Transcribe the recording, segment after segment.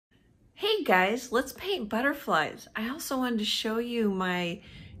Hey guys, let's paint butterflies. I also wanted to show you my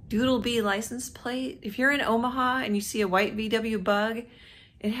Doodle Bee license plate. If you're in Omaha and you see a white VW bug,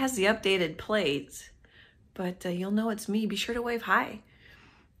 it has the updated plates, but you'll know it's me. Be sure to wave hi.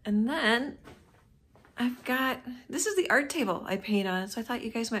 And then I've got, this is the art table I paint on, so I thought you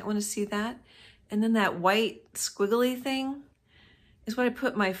guys might want to see that. And then that white squiggly thing is what I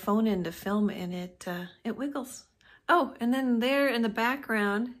put my phone in to film, and it wiggles. Oh, and then there in the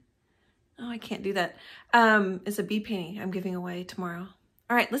background, oh, I can't do that. It's a bee painting I'm giving away tomorrow.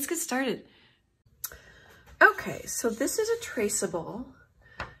 All right, let's get started. Okay, so this is a traceable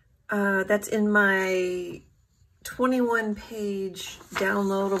that's in my 21-page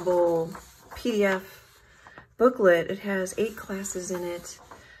downloadable PDF booklet. It has 8 classes in it.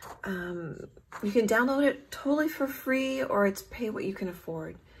 You can download it totally for free, or it's pay what you can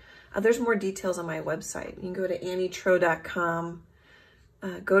afford. There's more details on my website. You can go to annietroe.com.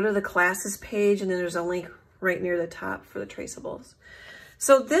 Go to the classes page, and then there's a link right near the top for the traceables.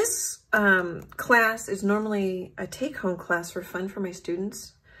 So this class is normally a take-home class for fun for my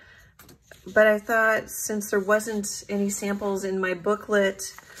students. But I thought, since there wasn't any samples in my booklet,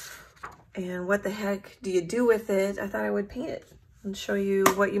 and what the heck do you do with it, I thought I would paint it and show you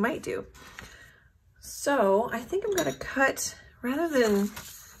what you might do. So I think I'm gonna cut, rather than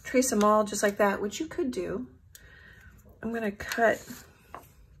trace them all just like that, which you could do, I'm gonna cut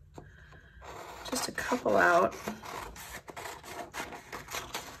just a couple out.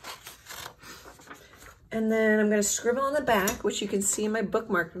 And then I'm gonna scribble on the back, which you can see in my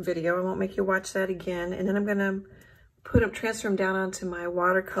bookmark video. I won't make you watch that again. And then I'm gonna transfer them down onto my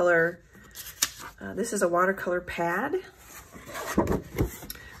watercolor. This is a watercolor pad,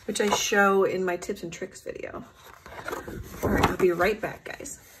 which I show in my tips and tricks video. All right, I'll be right back,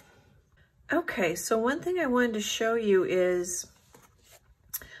 guys. Okay, so one thing I wanted to show you is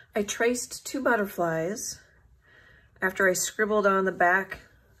I traced 2 butterflies after I scribbled on the back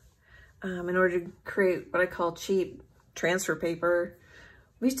in order to create what I call cheap transfer paper.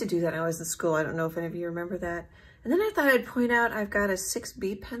 We used to do that when I was in school. I don't know if any of you remember that. And then I thought I'd point out I've got a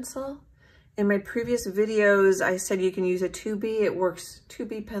 6B pencil. In my previous videos, I said you can use a 2B. It works,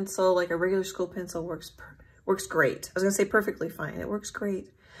 2B pencil, like a regular school pencil, works great. I was gonna say perfectly fine. It works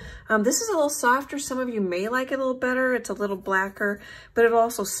great. This is a little softer. Some of you may like it a little better. It's a little blacker, but it'll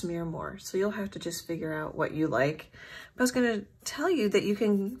also smear more. So you'll have to just figure out what you like. But I was gonna tell you that you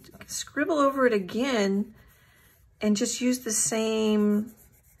can scribble over it again and just use the same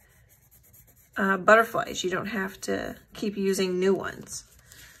butterflies. You don't have to keep using new ones.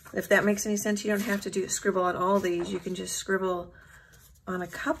 If that makes any sense, you don't have to scribble on all these. You can just scribble on a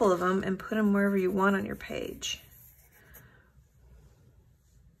couple of them and put them wherever you want on your page.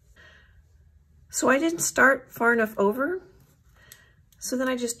 So I didn't start far enough over, so then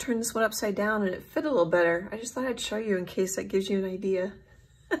I just turned this one upside down and it fit a little better. I just thought I'd show you in case that gives you an idea.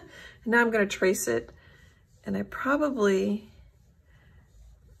 And now I'm gonna trace it, and I probably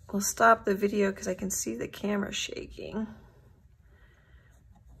will stop the video because I can see the camera shaking.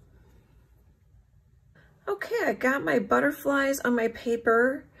 Okay, I got my butterflies on my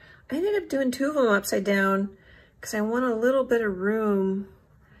paper. I ended up doing 2 of them upside down because I want a little bit of room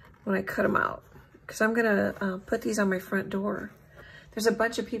when I cut them out, because I'm gonna put these on my front door. There's a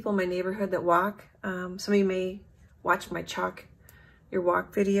bunch of people in my neighborhood that walk. Some of you may watch my your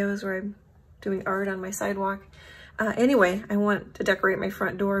walk videos where I'm doing art on my sidewalk. Anyway, I want to decorate my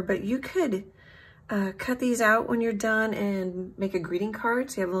front door, but you could cut these out when you're done and make a greeting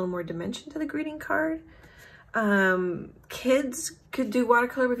card so you have a little more dimension to the greeting card. Kids could do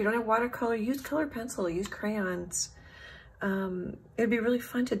watercolor, but if you don't have watercolor, use colored pencil, use crayons. It'd be really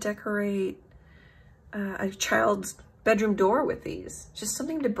fun to decorate a child's bedroom door with these. Just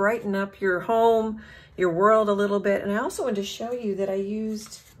something to brighten up your home, your world a little bit. And I also wanted to show you that I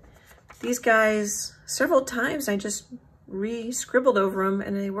used these guys several times. I just re-scribbled over them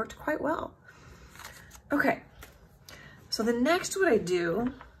and they worked quite well. Okay, so the next what I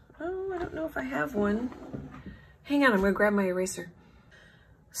do, oh, I don't know if I have one. Hang on, I'm gonna grab my eraser.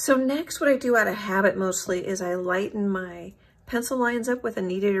 So next what I do out of habit mostly is I lighten my pencil lines up with a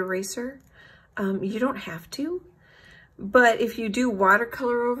kneaded eraser. You don't have to, but if you do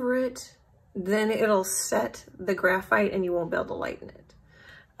watercolor over it, then it'll set the graphite and you won't be able to lighten it.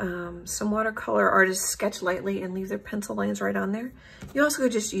 Some watercolor artists sketch lightly and leave their pencil lines right on there. You also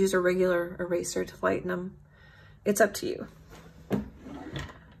could just use a regular eraser to lighten them. It's up to you.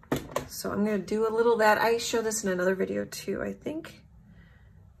 So I'm gonna do a little of that. I show this in another video too, I think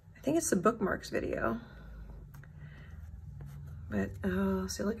it's the bookmarks video. But, oh,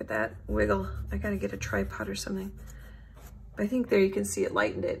 see, look at that wiggle. I gotta get a tripod or something. I think there you can see it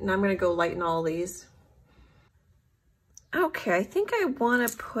lightened it, and I'm gonna go lighten all these. Okay, I think I wanna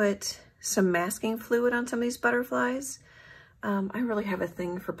put some masking fluid on some of these butterflies. I really have a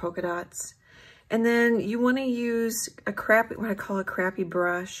thing for polka dots. And then you wanna use what I call a crappy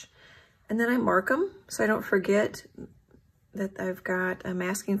brush. And then I mark them so I don't forget that I've got a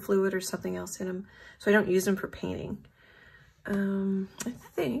masking fluid or something else in them, so I don't use them for painting. I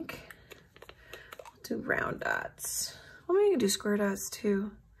think I'll do round dots. Well, maybe you can do square dots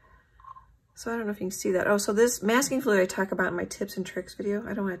too. So I don't know if you can see that. Oh, so this masking fluid I talk about in my tips and tricks video.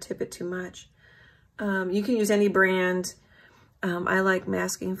 I don't want to tip it too much. You can use any brand. I like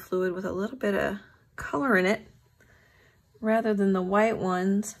masking fluid with a little bit of color in it rather than the white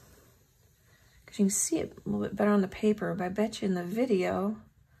ones, because you can see it a little bit better on the paper, but I bet you in the video,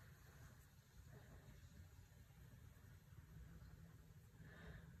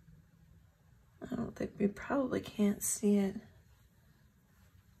 I don't think, we probably can't see it.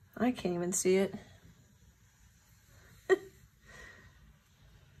 I can't even see it. So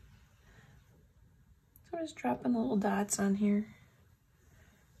I'm just dropping the little dots on here.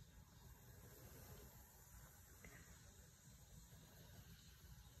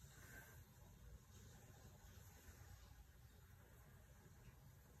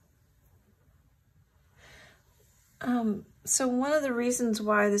 So one of the reasons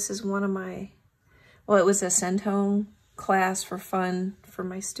why this is one of my, well, it was a send home class for fun for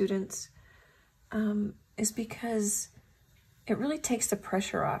my students, is because it really takes the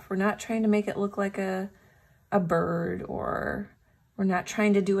pressure off. We're not trying to make it look like a bird, or we're not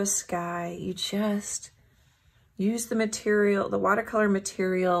trying to do a sky. You just use the material, the watercolor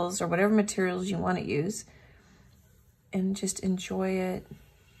materials, or whatever materials you want to use, and just enjoy it.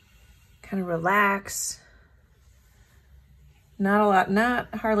 Kind of relax.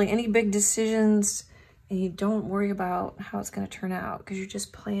 Not hardly any big decisions, and you don't worry about how it's going to turn out because you're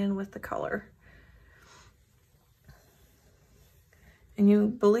just playing with the color. And you,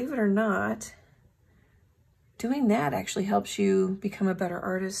 believe it or not, doing that actually helps you become a better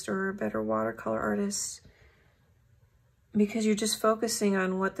artist or a better watercolor artist, because you're just focusing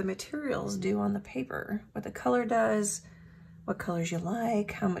on what the materials do on the paper, what the color does, what colors you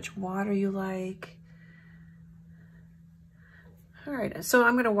like, how much water you like. All right, so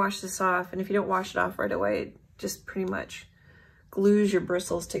I'm gonna wash this off, and if you don't wash it off right away, it just pretty much glues your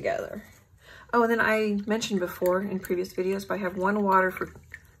bristles together. Oh, and then I mentioned before in previous videos, but I have one water for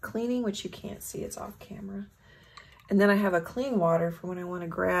cleaning, which you can't see, it's off camera. And then I have a clean water for when I wanna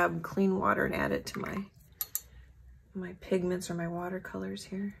grab clean water and add it to my pigments or my watercolors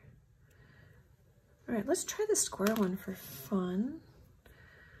here. All right, let's try the square one for fun.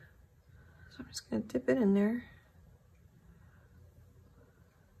 So I'm just gonna dip it in there.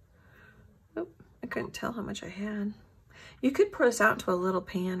 Oh, I couldn't tell how much I had. You could pour this out into a little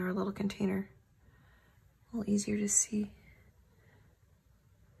pan or a little container. A little easier to see.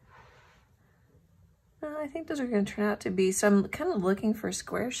 I think those are gonna turn out to be, so I'm kind of looking for a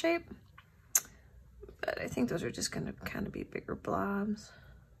square shape, but I think those are just gonna kind of be bigger blobs.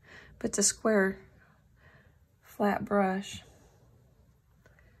 But it's a square, flat brush.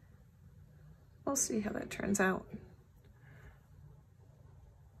 We'll see how that turns out.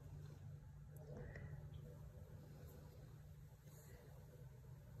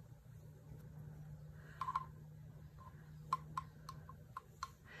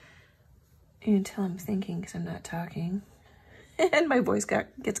 You can tell I'm thinking because I'm not talking. And my voice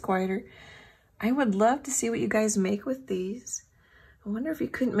gets quieter. I would love to see what you guys make with these. I wonder if you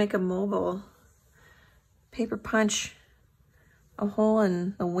couldn't make a mobile. Paper punch a hole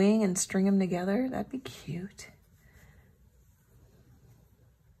in the wing and string them together. That'd be cute.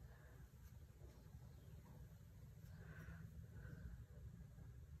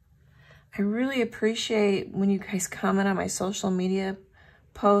 I really appreciate when you guys comment on my social media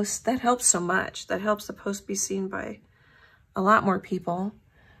posts. That helps so much. That helps the post be seen by a lot more people.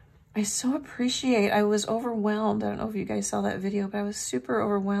 I so appreciate, I was overwhelmed. I don't know if you guys saw that video, but I was super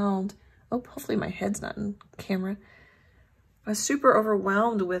overwhelmed. Oh, hopefully my head's not in camera. I was super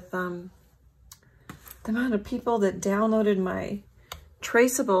overwhelmed with the amount of people that downloaded my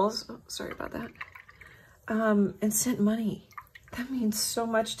TRACEABLES, oh, sorry about that, and sent money. That means so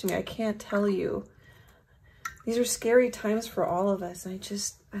much to me. I can't tell you. These are scary times for all of us. I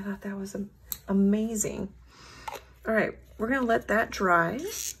thought that was amazing. All right, we're gonna let that dry.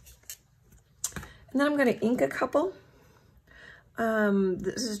 And then I'm gonna ink a couple.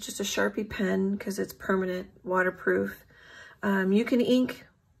 This is just a Sharpie pen because it's permanent, waterproof. You can ink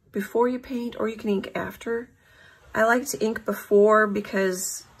before you paint or you can ink after. I like to ink before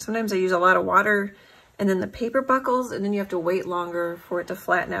because sometimes I use a lot of water and then the paper buckles, and then you have to wait longer for it to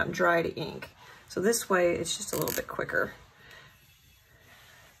flatten out and dry to ink. So this way, it's just a little bit quicker.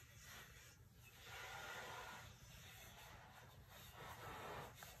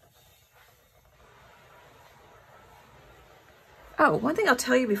 Oh, one thing I'll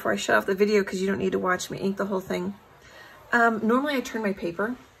tell you before I shut off the video, because you don't need to watch me ink the whole thing. Normally I turn my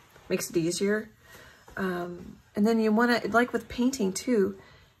paper, makes it easier. And then you want to, like with painting too,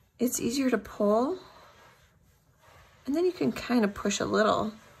 it's easier to pull. And then you can kind of push a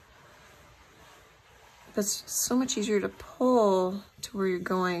little. But it's so much easier to pull to where you're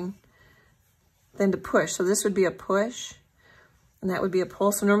going than to push. So this would be a push, and that would be a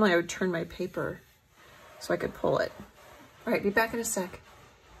pull. So normally I would turn my paper so I could pull it. All right, be back in a sec.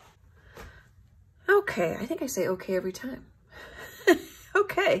 Okay, I think I say okay every time.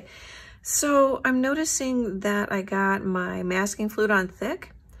 Okay, so I'm noticing that I got my masking fluid on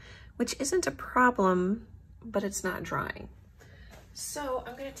thick, which isn't a problem, but it's not drying. So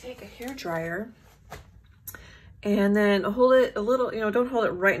I'm gonna take a hair dryer and then hold it a little, don't hold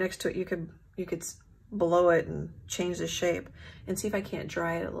it right next to it. You could blow it and change the shape and see if I can't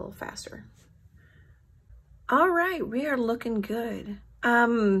dry it a little faster. All right, we are looking good.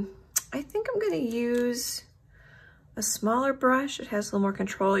 I think I'm gonna use a smaller brush. It has a little more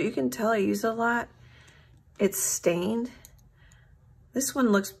control. You can tell I use it a lot. It's stained. This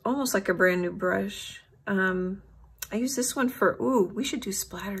one looks almost like a brand new brush. I use this one for, ooh, we should do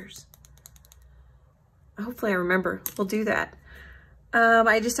splatters. Hopefully I remember, we'll do that.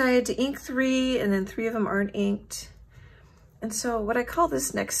 I decided to ink 3, and then 3 of them aren't inked. And so what I call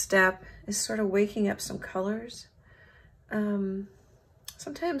this next step is sort of waking up some colors.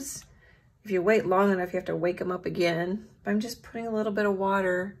 Sometimes if you wait long enough, you have to wake them up again. But I'm just putting a little bit of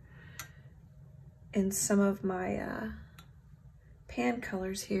water in some of my pan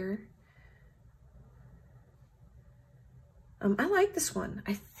colors here. I like this one.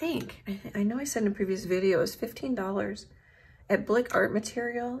 I know I said in a previous video, it was $15 at Blick Art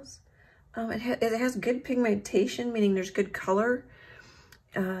Materials. It has good pigmentation, meaning there's good color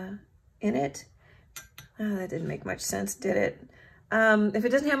in it. That didn't make much sense, did it? If it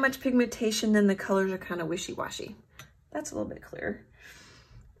doesn't have much pigmentation, then the colors are kind of wishy-washy. That's a little bit clearer.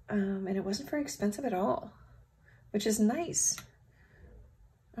 And it wasn't very expensive at all, which is nice.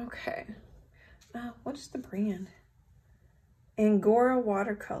 Okay. What is the brand? Angora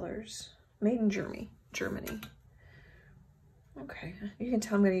Watercolors, made in Germany. Okay, you can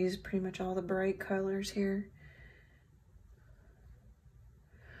tell I'm going to use pretty much all the bright colors here.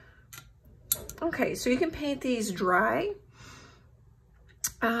 Okay, so you can paint these dry.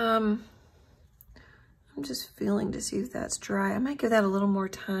 I'm just feeling to see if that's dry. I might give that a little more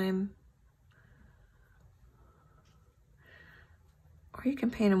time. Or you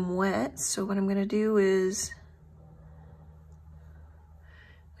can paint them wet. So what I'm going to do is,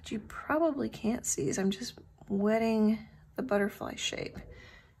 what you probably can't see is I'm just wetting the butterfly shape.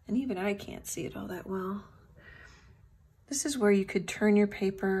 And even I can't see it all that well. This is where you could turn your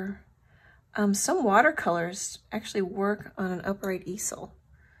paper. Some watercolors actually work on an upright easel.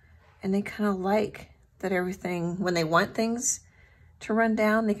 And they kind of like that everything, when they want things to run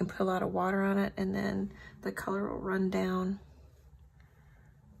down, they can put a lot of water on it and then the color will run down.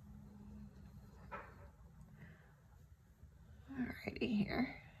 Alrighty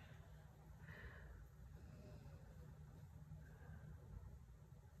here.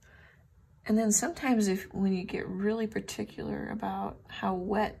 And then sometimes when you get really particular about how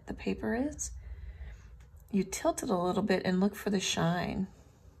wet the paper is, you tilt it a little bit and look for the shine.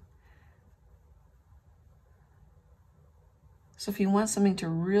 So if you want something to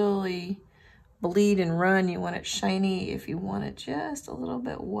really bleed and run, you want it shiny. If you want it just a little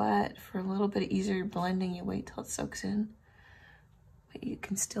bit wet for a little bit easier blending, you wait till it soaks in. But you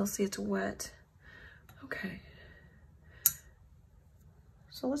can still see it's wet. Okay.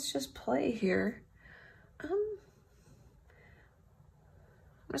 So let's just play here. I'm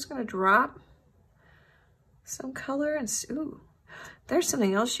just gonna drop some color and, ooh, there's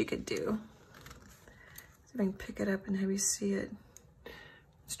something else you could do. See if I can pick it up and have you see it.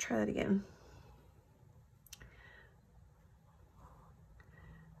 Let's try that again.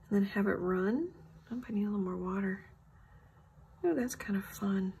 And then have it run. Oh, I need a little more water. Oh, that's kind of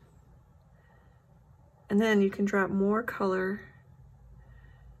fun. And then you can drop more color.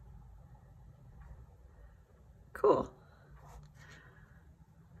 Cool.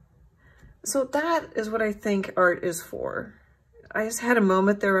 So that is what I think art is for. I just had a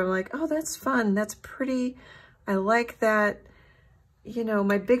moment there where I'm like, oh, that's fun. That's pretty. I like that. You know,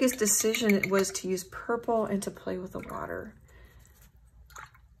 my biggest decision was to use purple and to play with the water.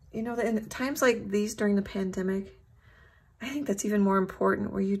 you know, in times like these during the pandemic, I think that's even more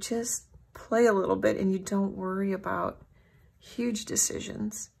important, where you just play a little bit and you don't worry about huge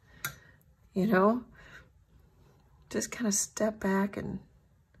decisions, you know? Just kind of step back and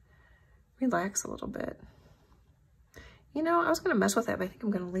relax a little bit. You know, I was going to mess with that, but I think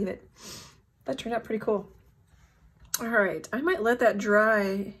I'm going to leave it. That turned out pretty cool. All right, I might let that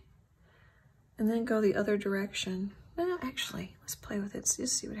dry and then go the other direction. Well, actually, let's play with it,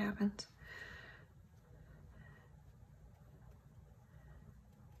 just see what happens.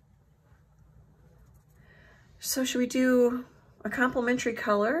 So should we do a complementary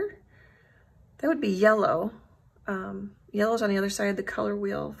color? That would be yellow. Yellow's on the other side of the color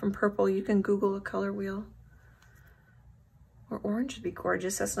wheel. From purple, you can Google a color wheel. Or orange would be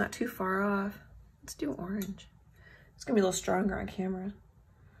gorgeous. That's not too far off. Let's do orange. It's gonna be a little stronger on camera.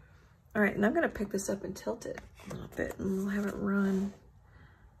 All right, and I'm gonna pick this up and tilt it a little bit and we'll have it run.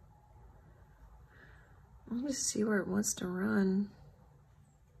 Let me see where it wants to run.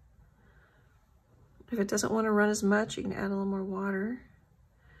 If it doesn't want to run as much, you can add a little more water.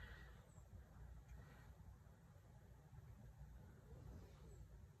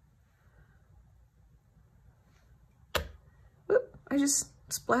 Whoop, I just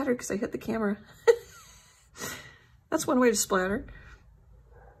splattered because I hit the camera. That's one way to splatter.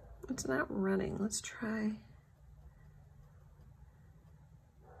 It's not running. Let's try.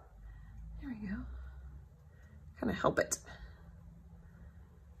 There we go. Kind of help it.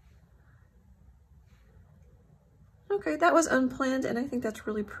 Okay, that was unplanned, and I think that's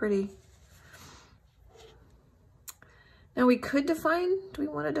really pretty. Now we could define, do we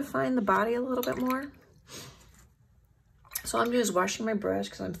want to define the body a little bit more? So I'm just washing my brush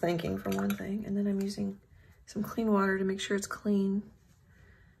because I'm thinking for one thing, and then I'm using some clean water to make sure it's clean.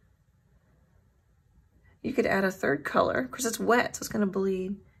 You could add a third color, because it's wet, so it's going to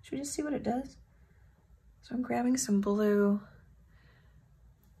bleed. Should we just see what it does? So I'm grabbing some blue.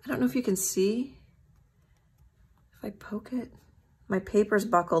 I don't know if you can see. If I poke it, my paper's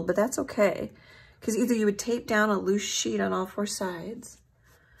buckled, but that's okay. Because either you would tape down a loose sheet on all four sides,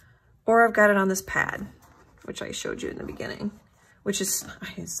 or I've got it on this pad, which I showed you in the beginning, which is,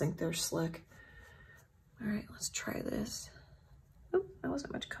 I just think they're slick. All right, let's try this. Oh, that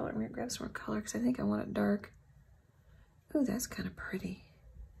wasn't much color. I'm gonna grab some more color because I think I want it dark. Oh, that's kind of pretty.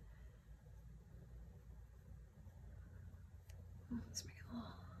 Let's make it a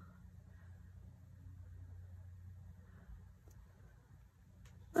little.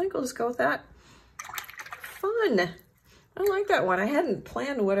 I think we'll just go with that. Fun. I like that one. I hadn't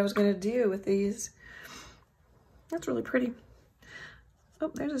planned what I was going to do with these. That's really pretty.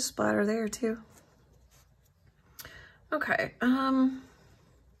 Oh, there's a splatter there too. Okay.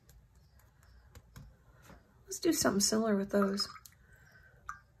 Let's do something similar with those.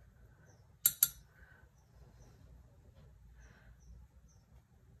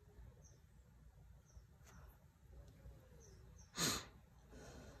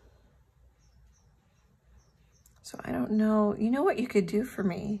 So I don't know, you know what you could do for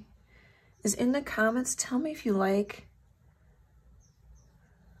me is in the comments, tell me if you like,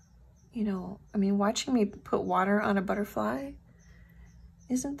 you know, I mean, watching me put water on a butterfly,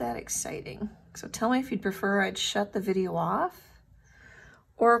 isn't that exciting? So tell me if you'd prefer I'd shut the video off,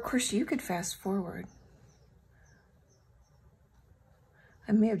 or of course you could fast forward.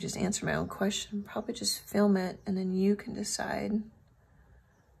 I may have just answered my own question, probably just film it and then you can decide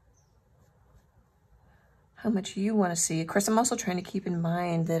how much you want to see. Of course, I'm also trying to keep in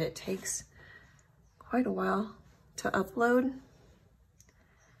mind that it takes quite a while to upload.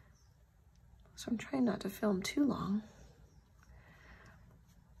 So I'm trying not to film too long.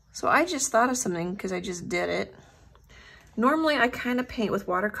 So I just thought of something because I just did it. Normally I kind of paint with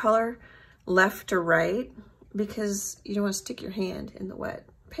watercolor left to right because you don't want to stick your hand in the wet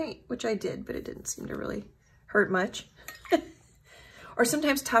paint, which I did, but it didn't seem to really hurt much. Or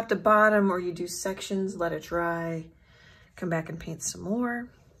sometimes top to bottom, or you do sections, let it dry, come back and paint some more.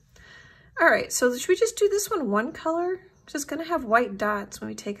 All right, so should we just do this one color? Because it's gonna have white dots when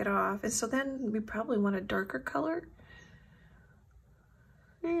we take it off. And so then we probably want a darker color.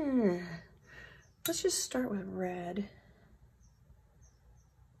 Let's just start with red.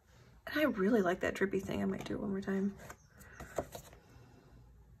 And I really like that drippy thing. I might do it one more time.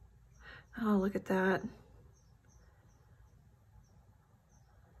 Oh, look at that.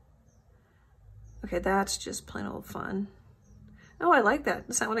 Okay, that's just plain old fun. Oh, I like that.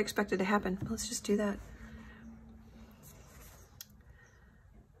 That's not what I expected to happen. Let's just do that.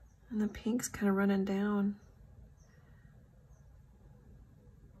 And the pink's kind of running down.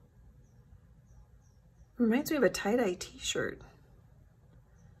 Reminds me of a tie-dye t-shirt.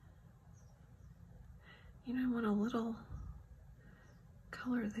 You know, I want a little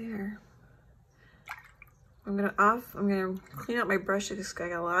color there. I'm gonna clean out my brush because I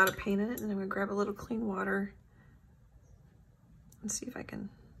got a lot of paint in it, and I'm gonna grab a little clean water and see if I can,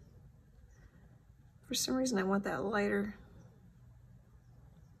 for some reason I want that lighter.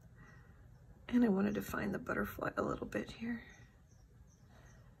 And I want to define the butterfly a little bit here.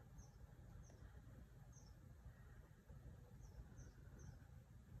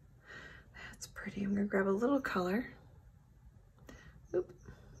 That's pretty. I'm gonna grab a little color. Oop.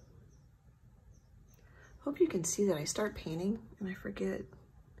 Hope you can see that I start painting and I forget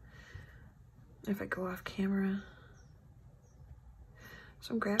if I go off camera.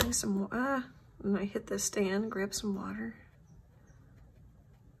 So I'm grabbing some, and I hit the stand, grab some water.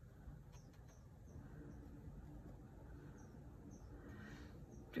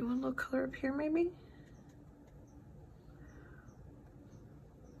 Do you want a little color up here maybe?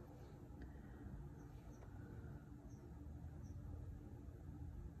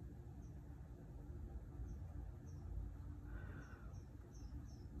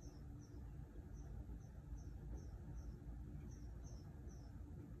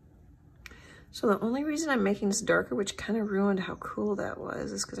 So the only reason I'm making this darker, which kind of ruined how cool that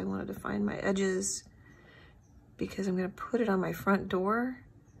was, is because I wanted to find my edges, because I'm going to put it on my front door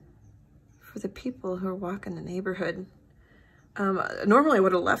for the people who are walking the neighborhood. Normally I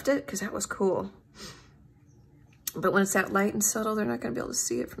would have left it because that was cool. But when it's that light and subtle, they're not going to be able to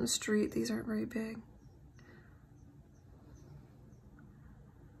see it from the street. These aren't very big.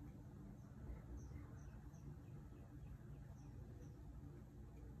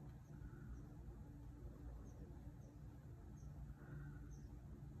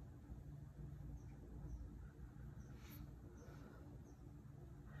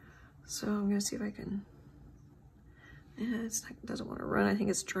 So I'm gonna see if I can, yeah, it doesn't want to run. I think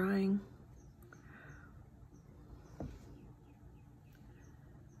it's drying. All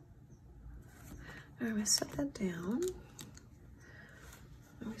right, I'm gonna set that down.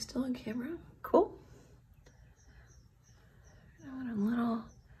 Are we still on camera? Cool. I want a little,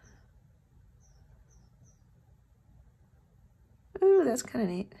 ooh, that's kind of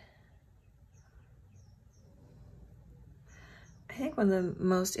neat. I think one of the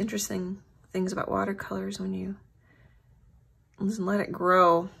most interesting things about watercolors when you just let it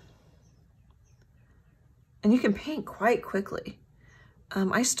grow, and you can paint quite quickly.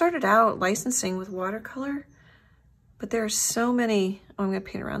 I started out licensing with watercolor, but there are so many, oh, I'm gonna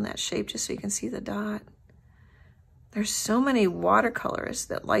paint around that shape just so you can see the dot. There's so many watercolorists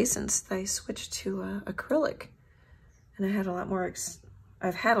that license that I switched to acrylic, and I've had a lot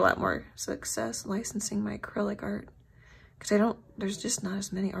more success licensing my acrylic art. Because there's just not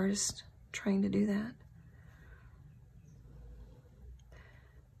as many artists trying to do that.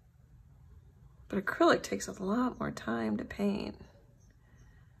 But acrylic takes a lot more time to paint.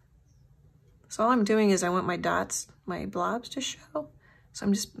 So all I'm doing is I want my dots, my blobs to show. So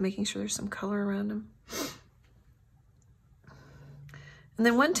I'm just making sure there's some color around them. And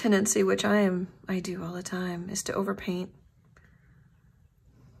then one tendency, which I do all the time, is to overpaint.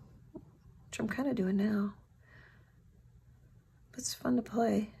 Which I'm kind of doing now. It's fun to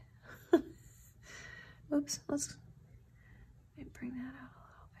play. Oops, let me bring that out a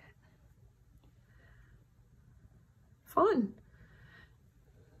little bit. Fun.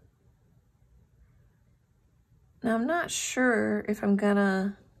 Now I'm not sure if I'm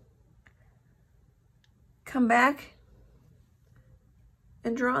gonna come back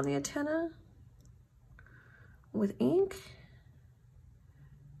and draw on the antenna with ink,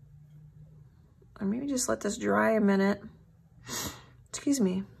 or maybe just let this dry a minute. Excuse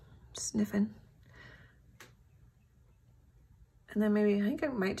me, sniffing. And then maybe, I think I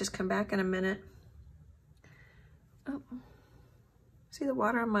might just come back in a minute. Oh, see the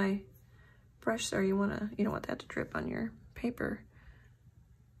water on my brush there? You don't want that to drip on your paper.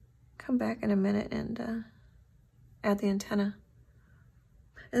 Come back in a minute and add the antenna.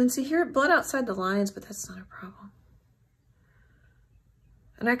 And then see here, it bled outside the lines, but that's not a problem.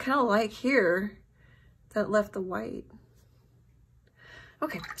 And I kind of like here that left the white.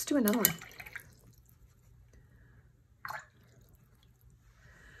 Okay, let's do another one.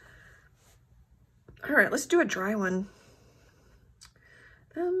 All right, let's do a dry one.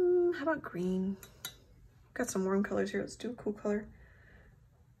 How about green? Got some warm colors here. Let's do a cool color.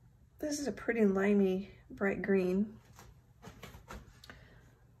 This is a pretty limey, bright green,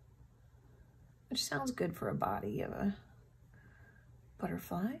 which sounds good for a body of a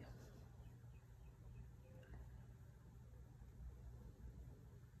butterfly.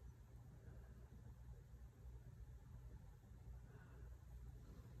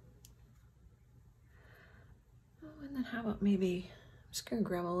 How about maybe, I'm just gonna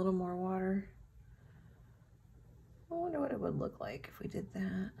grab a little more water. I wonder what it would look like if we did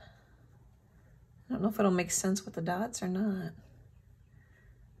that. I don't know if it'll make sense with the dots or not.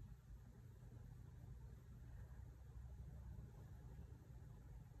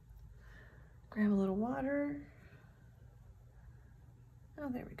 Grab a little water. Oh,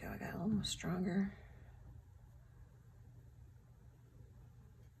 there we go, I got a little more stronger.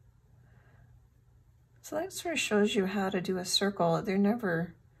 So that sort of shows you how to do a circle. They're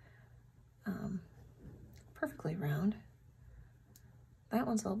never perfectly round. That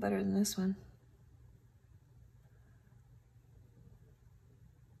one's a little better than this one.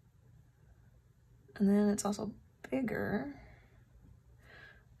 And then it's also bigger.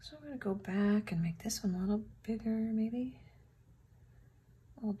 So I'm gonna go back and make this one a little bigger, maybe.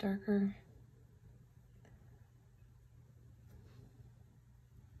 A little darker.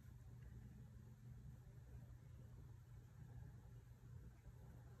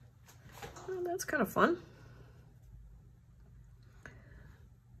 Oh, that's kind of fun. I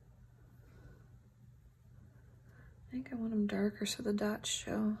think I want them darker so the dots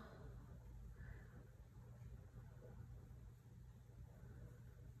show.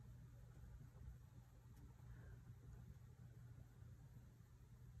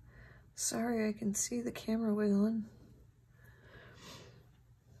 Sorry, I can see the camera wiggling.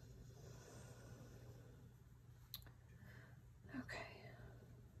 Okay.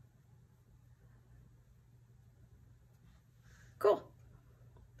 Cool.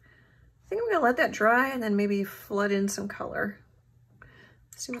 I think I'm gonna let that dry and then maybe flood in some color.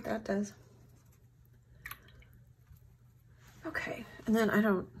 See what that does. Okay, and then I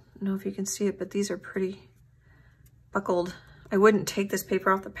don't know if you can see it, but these are pretty buckled. I wouldn't take this paper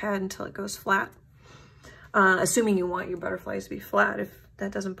off the pad until it goes flat. Assuming you want your butterflies to be flat. If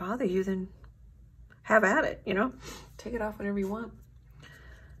that doesn't bother you, then have at it, you know? Take it off whenever you want.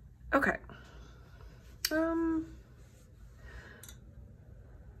 Okay.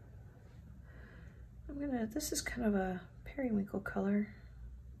 This is kind of a periwinkle color.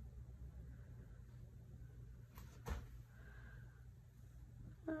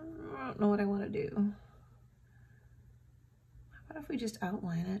 I don't know what I want to do. How about if we just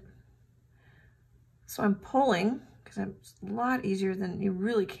outline it? So I'm pulling, because it's a lot easier than, you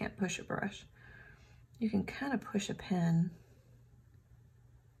really can't push a brush. You can kind of push a pen.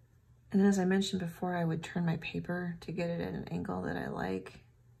 And as I mentioned before, I would turn my paper to get it at an angle that I like.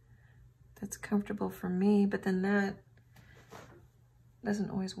 That's comfortable for me, but then that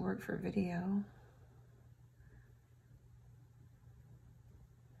doesn't always work for video.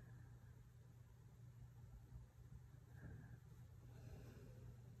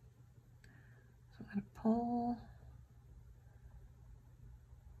 So I'm gonna pull.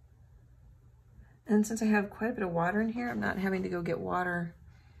 And since I have quite a bit of water in here, I'm not having to go get water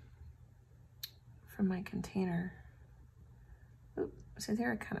from my container. Oop, so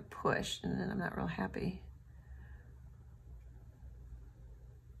there I kind of pushed and then I'm not real happy.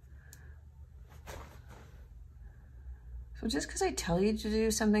 So just because I tell you to do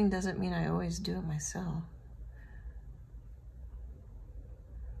something doesn't mean I always do it myself.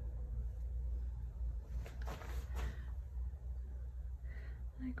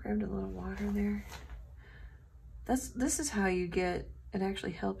 I grabbed a little water there. This is how you get, it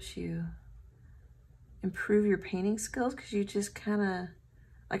actually helps you improve your painting skills, because you just kind of,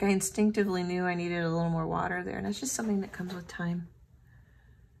 like I instinctively knew I needed a little more water there, and that's just something that comes with time.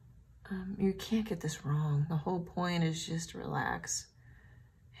 You can't get this wrong. The whole point is just relax,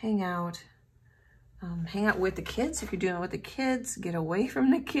 hang out with the kids. If you're doing it with the kids, get away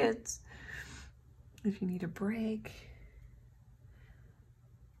from the kids. If you need a break.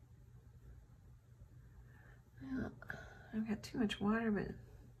 Yeah, I've got too much water, but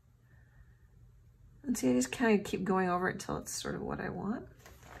and see, I just kind of keep going over it until it's sort of what I want.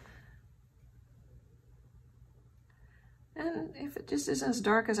 And if it just isn't as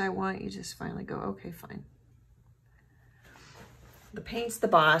dark as I want, you just finally go, okay, fine. The paint's the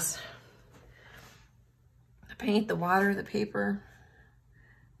boss. The paint, the water, the paper,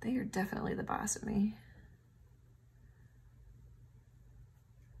 they are definitely the boss of me.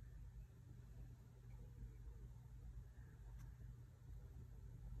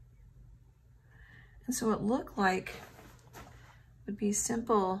 And so it looked like would be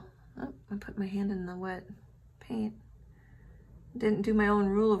simple. Oh, I put my hand in the wet paint. Didn't do my own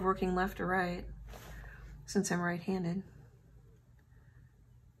rule of working left or right, since I'm right-handed.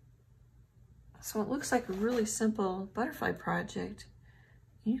 So it looks like a really simple butterfly project.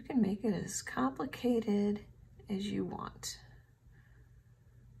 You can make it as complicated as you want.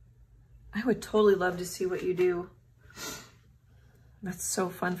 I would totally love to see what you do That's so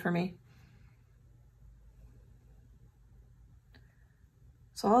fun for me.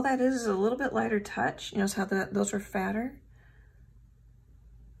 So all that is a little bit lighter touch. You notice how those are fatter?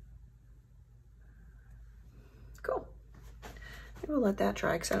 Cool. Maybe we'll let that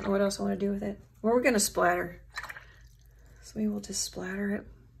dry because I don't know what else I want to do with it. Well, we're going to splatter. So maybe we'll just splatter it.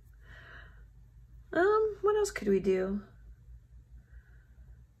 What else could we do?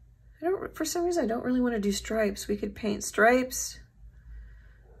 For some reason, I don't really want to do stripes. We could paint stripes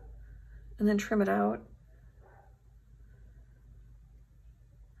and then trim it out.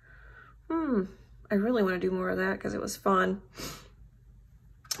 I really want to do more of that because it was fun.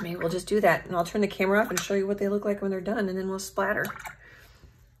 Maybe we'll just do that, and I'll turn the camera off and show you what they look like when they're done, and then we'll splatter.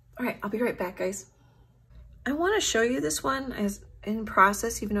 All right, I'll be right back, guys. I want to show you this one as in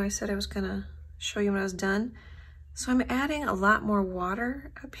process, even though I said I was gonna show you when I was done. So I'm adding a lot more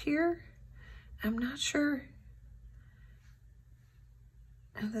water up here. I'm not sure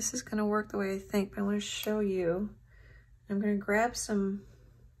if this is gonna work the way I think, but I want to show you. I'm gonna grab some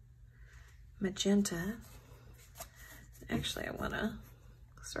magenta. Actually, I wanna,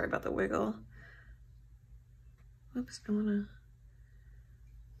 sorry about the wiggle. Oops, I don't know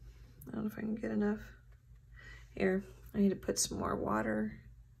if I can get enough. Here, I need to put some more water.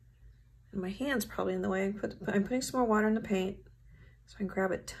 And my hand's probably in the way. I'm putting some more water in the paint so I can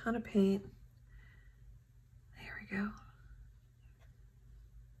grab a ton of paint. There we go.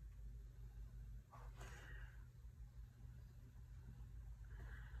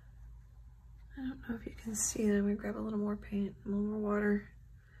 I don't know if you can see that. I'm gonna grab a little more paint, a little more water.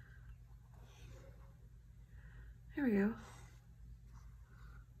 There we go.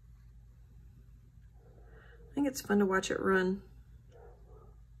 I think it's fun to watch it run.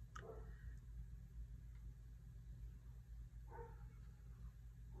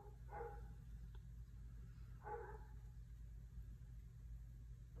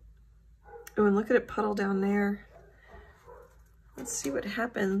 Oh, and look at it puddle down there. Let's see what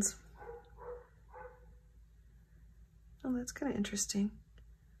happens. Oh, that's kind of interesting.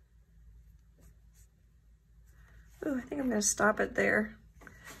 Oh, I think I'm gonna stop it there.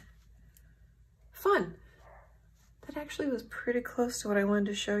 Fun. That actually was pretty close to what I wanted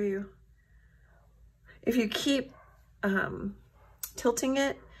to show you. If you keep tilting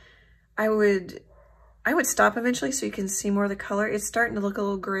it, I would stop eventually so you can see more of the color. It's starting to look a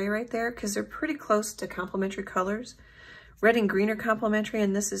little gray right there because they're pretty close to complementary colors. Red and green are complementary,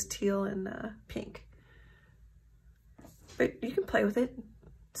 and this is teal and pink. But you can play with it,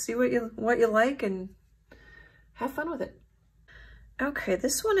 see what you like, and have fun with it. Okay,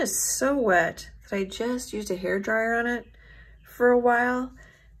 this one is so wet that I just used a hairdryer on it for a while,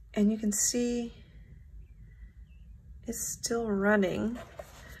 and you can see it's still running.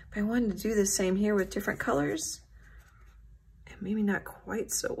 But I wanted to do the same here with different colors, and maybe not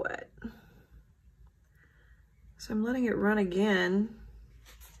quite so wet. So I'm letting it run again.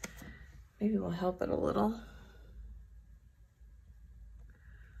 Maybe we'll help it a little.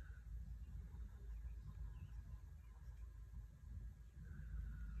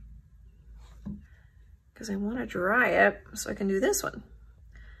 Because I want to dry it so I can do this one.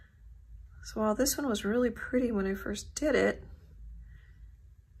 So while this one was really pretty when I first did it,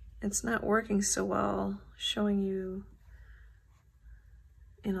 it's not working so well showing you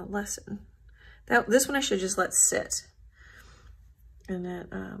in a lesson. This one I should just let sit. And that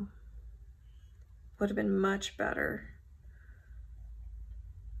would have been much better.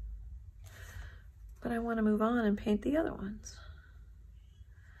 But I want to move on and paint the other ones.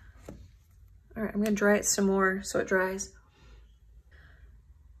 All right, I'm gonna dry it some more so it dries.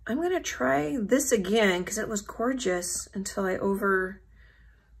 I'm gonna try this again because it was gorgeous until I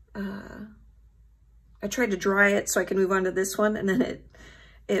tried to dry it so I could move on to this one, and then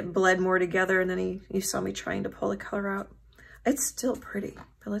it bled more together, and then you saw me trying to pull the color out. It's still pretty,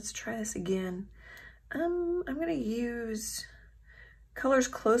 but let's try this again. I'm gonna use colors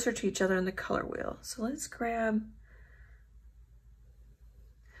closer to each other on the color wheel. So let's grab,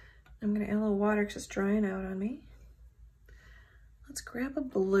 I'm gonna add a little water because it's drying out on me. Let's grab a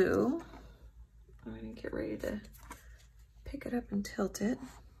blue. I'm gonna get ready to pick it up and tilt it.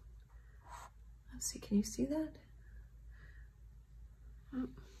 Let's see, can you see that? Oh.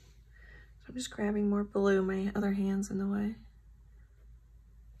 So I'm just grabbing more blue, my other hand's in the way.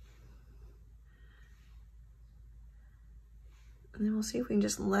 And then we'll see if we can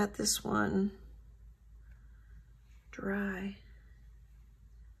just let this one dry.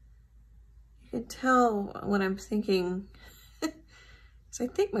 You can tell when I'm thinking, because I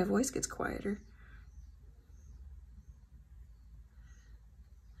think my voice gets quieter.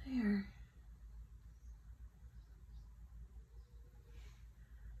 There.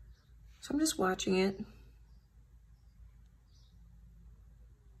 So I'm just watching it.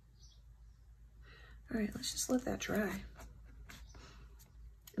 All right, let's just let that dry.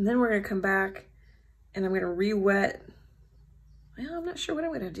 And then we're gonna come back and I'm gonna re-wet. Well, I'm not sure what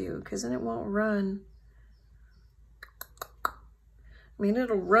I'm gonna do because then it won't run. I mean,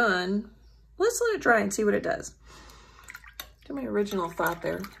 it'll run. Let's let it dry and see what it does. Do my original thought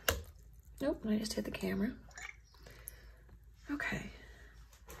there. Nope, I just hit the camera. Okay.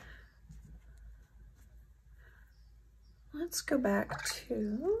 Let's go back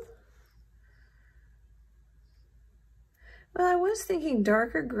to, well, I was thinking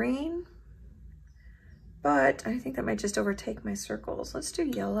darker green, but I think that might just overtake my circles. Let's do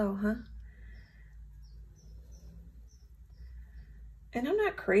yellow, huh? And I'm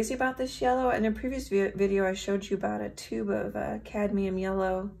not crazy about this yellow. In a previous video, I showed you about a tube of cadmium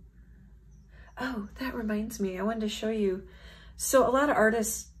yellow. Oh, that reminds me, I wanted to show you. So a lot of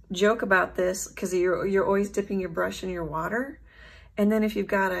artists joke about this because you're always dipping your brush in your water. And then if you've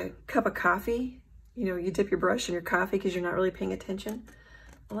got a cup of coffee, you know, you dip your brush in your coffee because you're not really paying attention.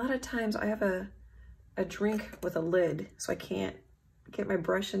 A lot of times I have a drink with a lid, so I can't get my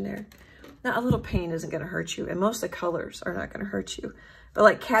brush in there. Now, a little paint isn't gonna hurt you, and most of the colors are not gonna hurt you. But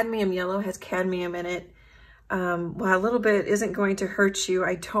like cadmium yellow has cadmium in it. While a little bit isn't going to hurt you,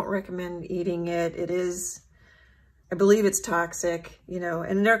 I don't recommend eating it. It is, I believe it's toxic, you know,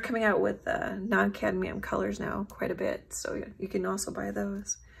 and they're coming out with non-cadmium colors now quite a bit. So you can also buy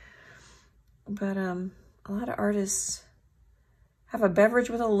those. But a lot of artists have a beverage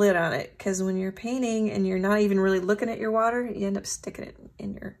with a lid on it because when you're painting and you're not even really looking at your water, you end up sticking it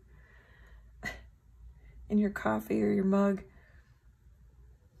in your coffee or your mug.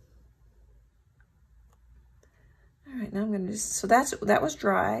 All right, now I'm gonna just, so that was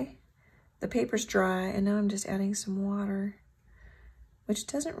dry. The paper's dry, and now I'm just adding some water, which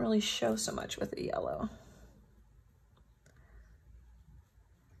doesn't really show so much with the yellow.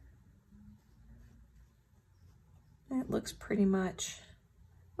 It looks pretty much,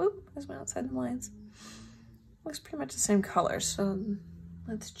 whoop, that's my outside the lines. Looks pretty much the same color, so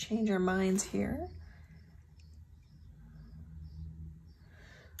let's change our minds here.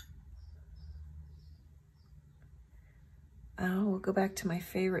 Oh, we'll go back to my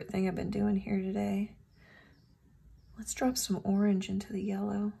favorite thing I've been doing here today. Let's drop some orange into the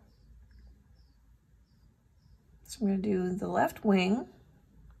yellow. So I'm going to do the left wing.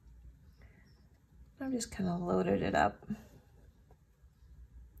 I've just kind of loaded it up.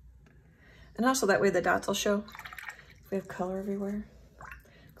 And also that way the dots will show. We have color everywhere.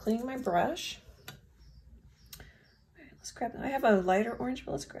 Cleaning my brush. All right, let's grab, I have a lighter orange,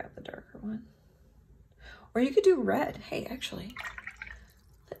 but let's grab the darker one. Or you could do red. Hey, actually,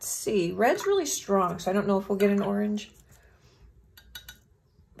 let's see. Red's really strong, so I don't know if we'll get an orange.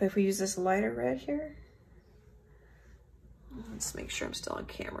 But if we use this lighter red here, let's make sure I'm still on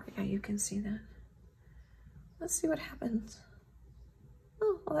camera. Yeah, you can see that. Let's see what happens.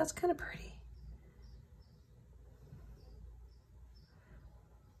 Oh, well, that's kind of pretty.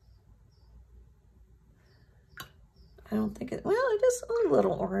 I don't think it, well, it is a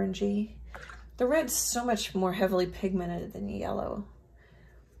little orangey. The red's so much more heavily pigmented than yellow.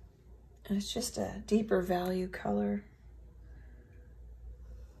 And it's just a deeper value color.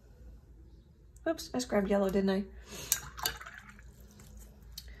 Oops, I just grabbed yellow, didn't I?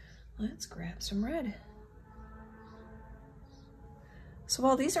 Let's grab some red. So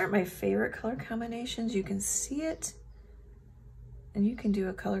while these aren't my favorite color combinations, you can see it and you can do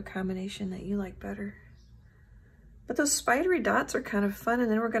a color combination that you like better. But those spidery dots are kind of fun, and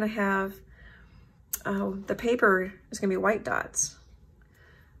then we're gonna have the paper is gonna be white dots.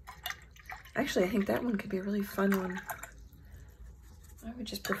 Actually, I think that one could be a really fun one. I would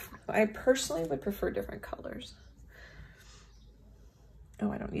just prefer, I personally would prefer different colors.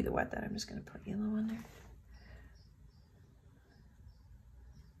 Oh, I don't need to wet that. I'm just gonna put yellow on there.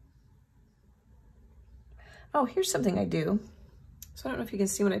 Oh, here's something I do. So I don't know if you can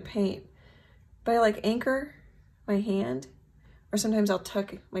see when I paint, but I like anchor my hand, or sometimes I'll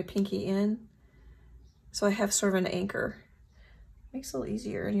tuck my pinky in. So I have sort of an anchor. Makes it a little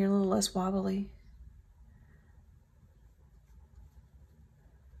easier and you're a little less wobbly.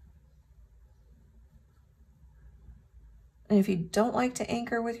 And if you don't like to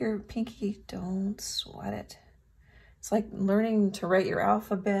anchor with your pinky, don't sweat it. It's like learning to write your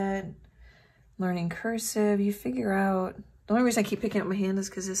alphabet, learning cursive. You figure out, the only reason I keep picking up my hand is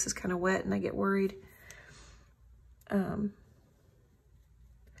because this is kind of wet and I get worried.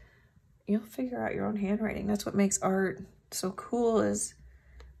 You'll figure out your own handwriting. That's what makes art so cool, is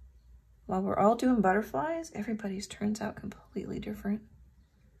while we're all doing butterflies, everybody's turns out completely different.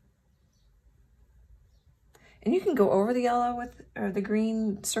 And you can go over the yellow with, or the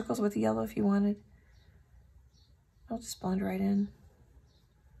green circles with the yellow if you wanted. I'll just blend right in.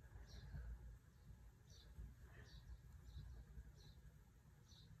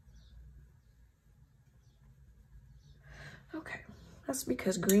 Okay, that's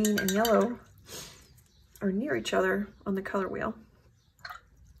because green and yellow are near each other on the color wheel.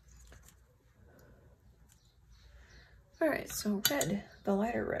 All right, so red, the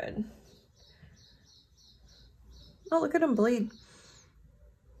lighter red. Oh, look at him bleed.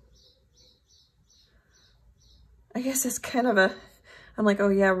 I guess that's kind of a, I'm like, oh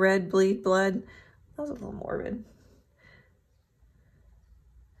yeah, red, bleed, blood. That was a little morbid.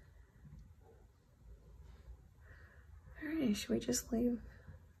 All right, should we just leave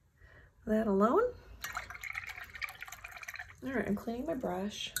that alone? All right, I'm cleaning my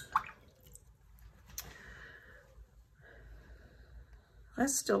brush.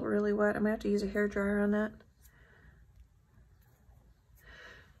 That's still really wet. I'm gonna have to use a hairdryer on that.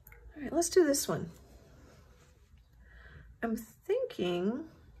 All right, let's do this one. I'm thinking,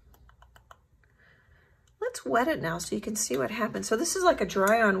 let's wet it now so you can see what happens. So this is like a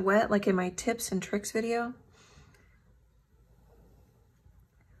dry on wet, like in my tips and tricks video.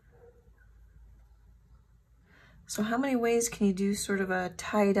 So how many ways can you do sort of a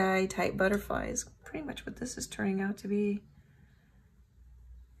tie-dye type butterflies? Pretty much what this is turning out to be.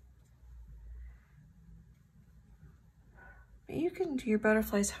 You can do your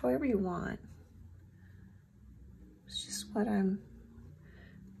butterflies however you want. It's just what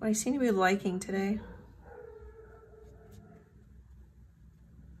I seem to be liking today.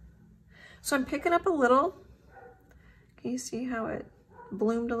 So I'm picking up a little. Can you see how it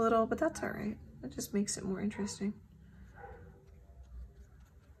bloomed a little? But that's all right. That just makes it more interesting.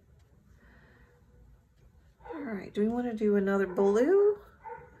 All right, do we want to do another blue?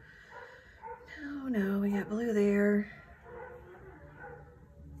 No, we got blue there.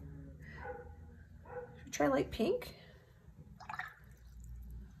 Should we try light pink?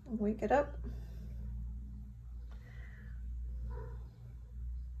 Wake it up.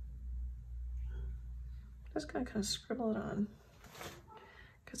 Just gonna kind of scribble it on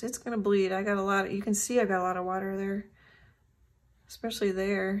because it's gonna bleed. I got a lot of, you can see I got a lot of water there, especially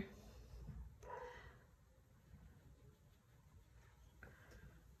there.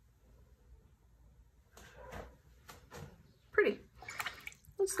 Pretty.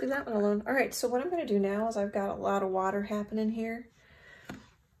 Let's leave that one alone. All right, so what I'm gonna do now is I've got a lot of water happening here.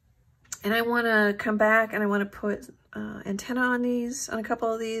 And I wanna come back and I wanna put antenna on these, on a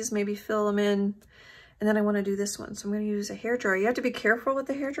couple of these, maybe fill them in. And then I wanna do this one. So I'm gonna use a hairdryer. You have to be careful with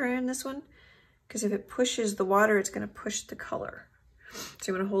the hairdryer in this one, because if it pushes the water, it's gonna push the color.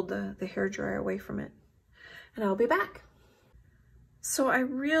 So you wanna hold the hairdryer away from it. And I'll be back. So I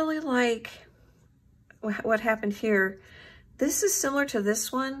really like what happened here. This is similar to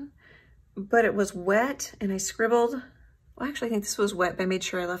this one, but it was wet and I scribbled. Well, actually, I think this was wet, but I made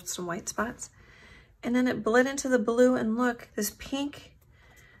sure I left some white spots. And then it bled into the blue, and look, this pink.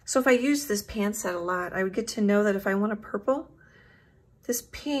 So if I use this pan set a lot, I would get to know that if I want a purple, this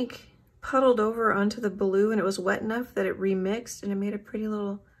pink puddled over onto the blue and it was wet enough that it remixed and it made a pretty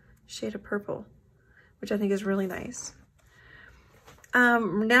little shade of purple, which I think is really nice.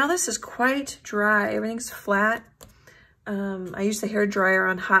 Now this is quite dry, everything's flat. I used the hairdryer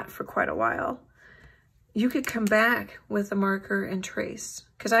on hot for quite a while. You could come back with a marker and trace,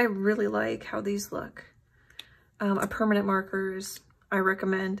 because I really like how these look. A permanent markers, I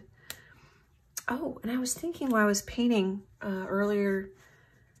recommend. Oh, and I was thinking while I was painting earlier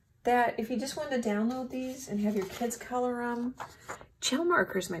that if you just wanted to download these and have your kids color them, gel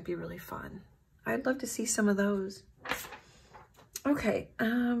markers might be really fun. I'd love to see some of those. Okay,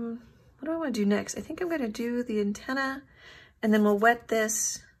 what do I want to do next? I think I'm going to do the antenna, and then we'll wet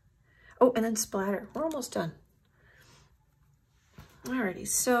this. Oh, and then splatter. We're almost done. Alrighty,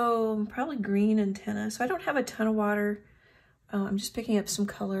 so probably green antenna. So I don't have a ton of water. I'm just picking up some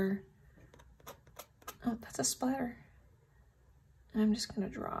color. Oh, that's a splatter. And I'm just going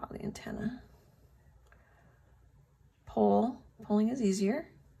to draw the antenna. Pull. Pulling is easier.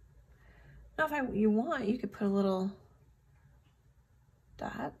 Now, if you want, you could put a little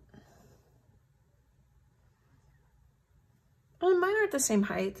dot. Oh, mine are at the same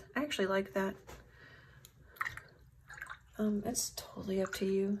height. I actually like that. It's totally up to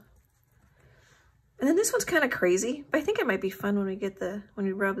you. And then this one's kind of crazy, but I think it might be fun when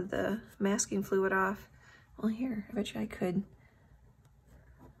we rub the masking fluid off. Well, here, I bet you I could.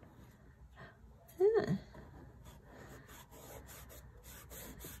 Yeah.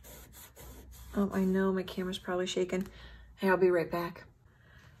 Oh, I know my camera's probably shaking. Hey, I'll be right back.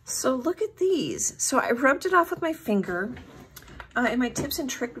 So look at these. So I rubbed it off with my finger. In my tips and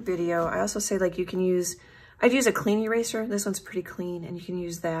trick video, I also say like you can use, I'd use a clean eraser. This one's pretty clean, and you can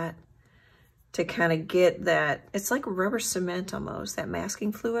use that to kind of get that, it's like rubber cement almost, that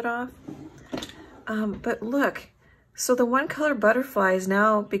masking fluid off. But look, so the one color butterfly is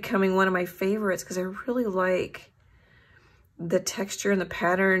now becoming one of my favorites because I really like the texture and the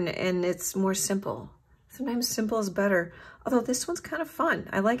pattern, and it's more simple. Sometimes simple is better. Although this one's kind of fun.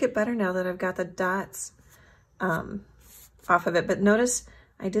 I like it better now that I've got the dots off of it. But notice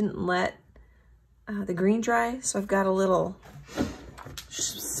I didn't let the green dry, so I've got a little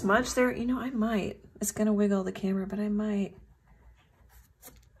smudge there. You know, I might. It's gonna wiggle the camera, but I might.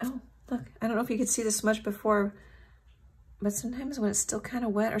 Oh, look. I don't know if you could see the smudge before, but sometimes when it's still kind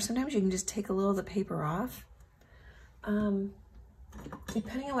of wet, or sometimes you can just take a little of the paper off.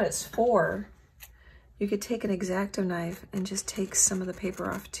 Depending on what it's for, you could take an X-Acto knife and just take some of the paper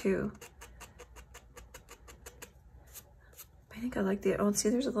off too. I think I like the, oh, see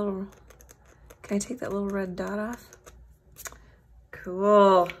there's a little, can I take that little red dot off?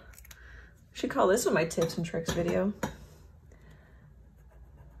 Cool. I should call this one my tips and tricks video.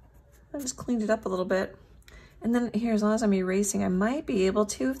 I just cleaned it up a little bit. And then here, as long as I'm erasing, I might be able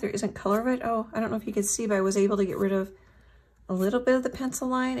to, if there isn't color of it. Oh, I don't know if you could see, but I was able to get rid of a little bit of the pencil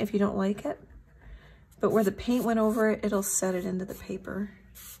line if you don't like it. But where the paint went over it, it'll set it into the paper.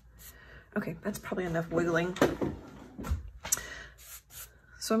 Okay, that's probably enough wiggling.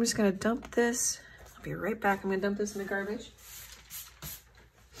 So I'm just gonna dump this. I'll be right back. I'm gonna dump this in the garbage.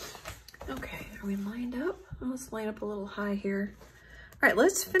 Okay, are we lined up? Oh, let's line up a little high here. All right,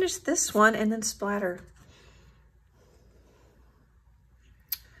 let's finish this one and then splatter.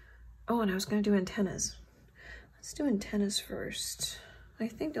 Oh, and I was gonna do antennas. Let's do antennas first. I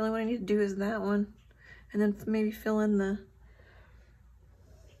think the only one I need to do is that one. And then maybe fill in the...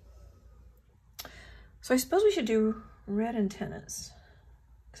 So I suppose we should do red antennas,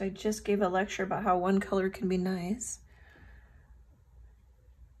 because I just gave a lecture about how one color can be nice.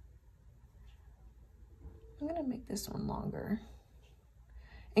 I'm gonna make this one longer.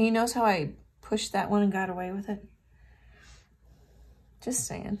 And you notice how I pushed that one and got away with it? Just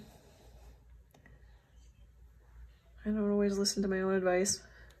saying. I don't always listen to my own advice.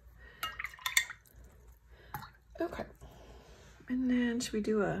 Okay. And then should we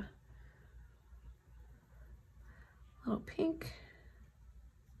do a little pink?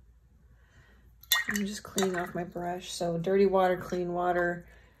 I'm just cleaning off my brush. So dirty water, clean water,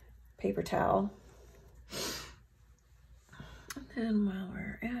 paper towel. And then while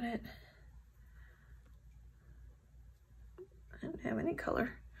we're at it, I don't have any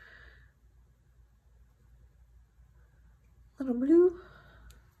color. Little blue.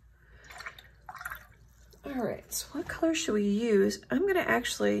 All right, so what color should we use? I'm gonna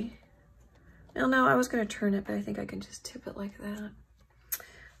actually, well, no, I was gonna turn it, but I think I can just tip it like that.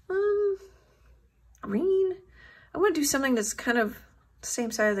 Green. I wanna do something that's kind of the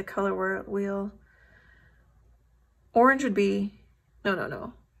same side of the color wheel. Orange would be,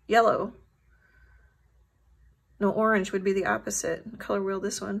 no, yellow. No, orange would be the opposite color wheel,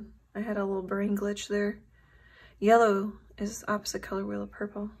 this one. I had a little brain glitch there. Yellow is opposite color wheel of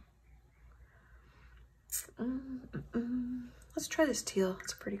purple. Let's try this teal,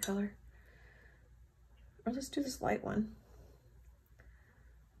 it's a pretty color. Or let's do this light one.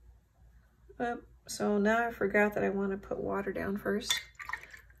 So now I forgot that I want to put water down first.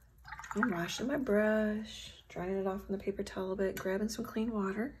 I'm washing my brush, drying it off on the paper towel a bit, grabbing some clean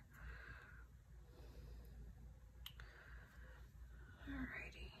water.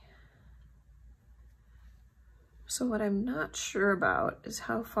 Alrighty. So what I'm not sure about is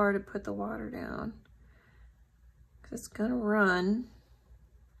how far to put the water down. It's gonna run,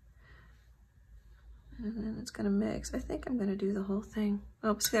 and then it's gonna mix. I think I'm gonna do the whole thing.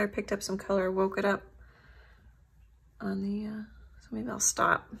 Oh, see there, I picked up some color, woke it up on the, so maybe I'll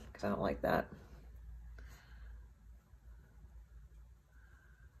stop, because I don't like that.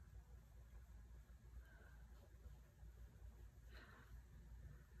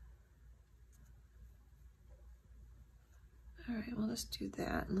 All right, well, let's do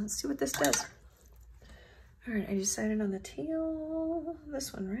that, and let's see what this does. All right, I decided on the teal,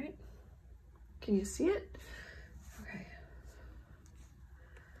 this one, right? Can you see it? Okay.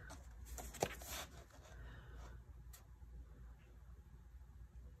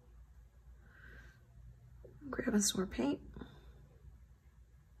 Grabbing some more paint.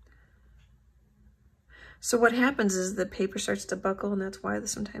 So what happens is the paper starts to buckle, and that's why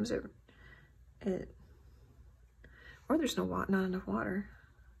sometimes it or there's not enough water.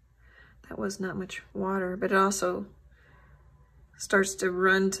 That was not much water, but it also starts to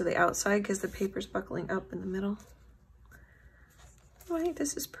run to the outside because the paper's buckling up in the middle. Oh, I think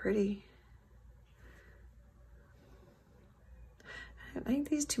this is pretty. I think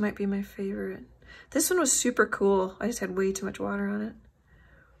these two might be my favorite. This one was super cool. I just had way too much water on it.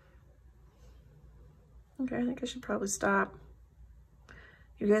 Okay, I think I should probably stop.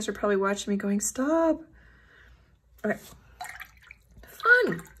 You guys are probably watching me going, stop. Okay.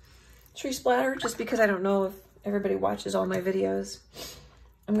 Fun. Tree splatter, just because I don't know if everybody watches all my videos.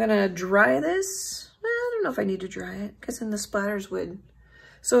 I'm gonna dry this. Well, I don't know if I need to dry it, because then the splatters would.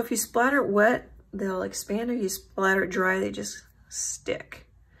 So if you splatter it wet, they'll expand. If you splatter it dry, they just stick.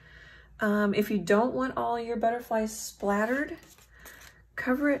 If you don't want all your butterflies splattered,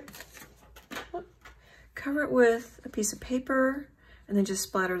 cover it with a piece of paper and then just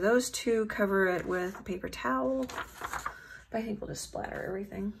splatter those two. Cover it with a paper towel. But I think we'll just splatter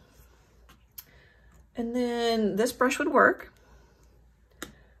everything. And then this brush would work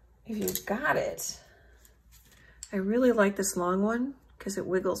if you've got it. I really like this long one because it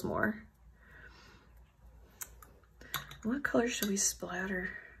wiggles more. What color should we splatter?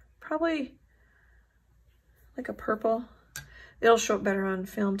 Probably like a purple. It'll show up better on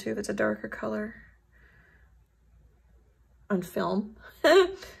film too if it's a darker color. On film.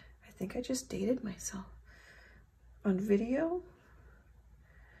 I think I just dated myself. On video?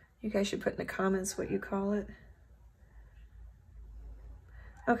 You guys should put in the comments what you call it.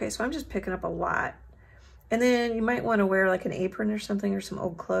 Okay, so I'm just picking up a lot. And then you might want to wear like an apron or something or some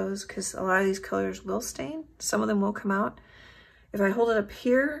old clothes because a lot of these colors will stain. Some of them will come out. If I hold it up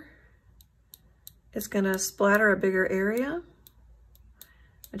here, it's gonna splatter a bigger area,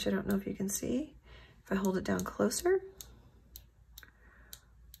 which I don't know if you can see. If I hold it down closer,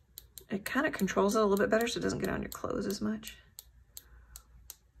 it kind of controls it a little bit better so it doesn't get on your clothes as much.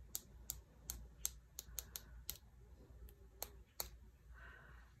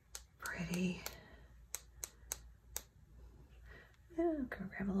 Pretty. Yeah, I'm gonna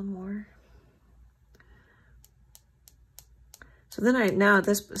grab a little more. So then now at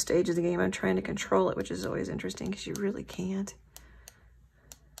this stage of the game, I'm trying to control it, which is always interesting because you really can't.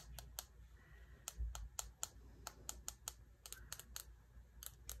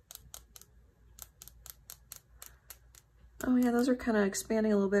 Oh yeah, those are kind of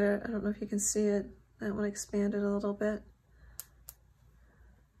expanding a little bit. I don't know if you can see it. That one expanded a little bit.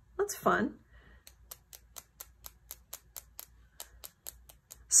 That's fun.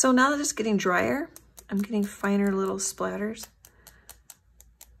 So now that it's getting drier, I'm getting finer little splatters,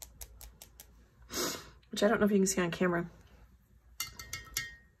 which I don't know if you can see on camera.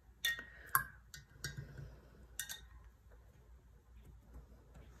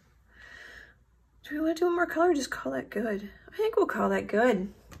 Do we want to do one more color? Just call that good. I think we'll call that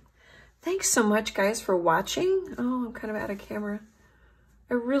good. Thanks so much, guys, for watching. Oh, I'm kind of out of camera.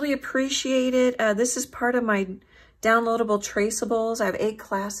 I really appreciate it. This is part of my downloadable traceables. I have 8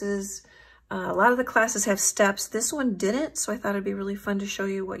 classes. A lot of the classes have steps. This one didn't, so I thought it'd be really fun to show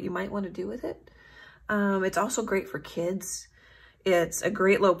you what you might want to do with it. It's also great for kids. It's a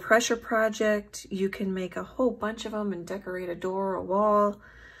great low pressure project. You can make a whole bunch of them and decorate a door or a wall.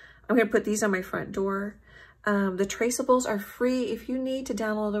 I'm going to put these on my front door. The traceables are free. If you need to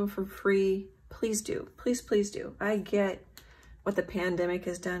download them for free, please do. Please, please do. I get what the pandemic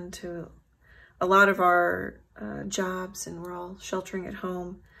has done to a lot of our jobs, and we're all sheltering at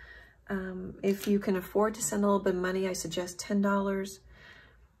home. If you can afford to send a little bit of money, I suggest $10.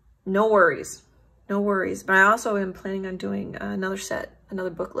 No worries. No worries. But I also am planning on doing another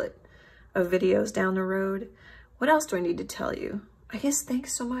booklet of videos down the road. What else do I need to tell you? I guess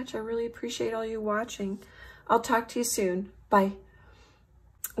thanks so much. I really appreciate all you watching. I'll talk to you soon. Bye.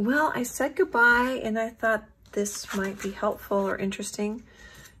 Well, I said goodbye and I thought this might be helpful or interesting.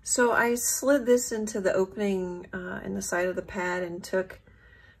 So I slid this into the opening in the side of the pad and took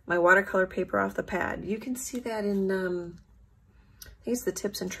my watercolor paper off the pad. You can see that in, I think it's the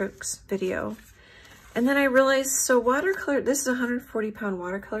tips and tricks video. And then I realized, so watercolor, this is a 140-pound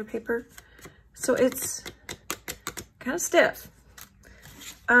watercolor paper. So it's kind of stiff.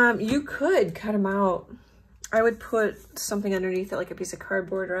 You could cut them out. I would put something underneath it, like a piece of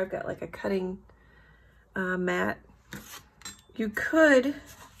cardboard, or I've got like a cutting mat. You could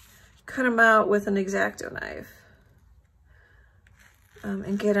cut them out with an X-Acto knife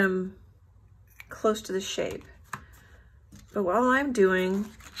and get them close to the shape. But all I'm doing,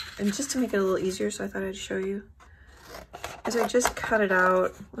 and just to make it a little easier, so I thought I'd show you, is I just cut it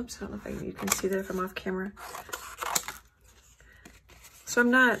out. Whoops, I don't know if you can see that if I'm off camera. So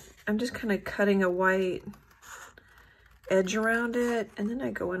I'm just kind of cutting a white edge around it, and then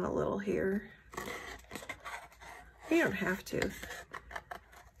I go in a little here. You don't have to.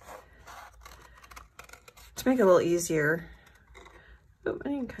 To make it a little easier. Oh, I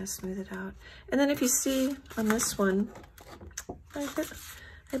can kind of smooth it out. And then if you see on this one,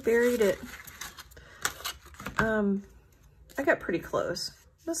 I buried it. I got pretty close.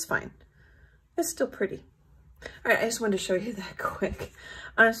 That's fine. It's still pretty. All right, I just wanted to show you that quick.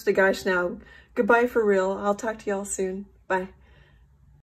 Honest to gosh now, goodbye for real. I'll talk to y'all soon. Bye.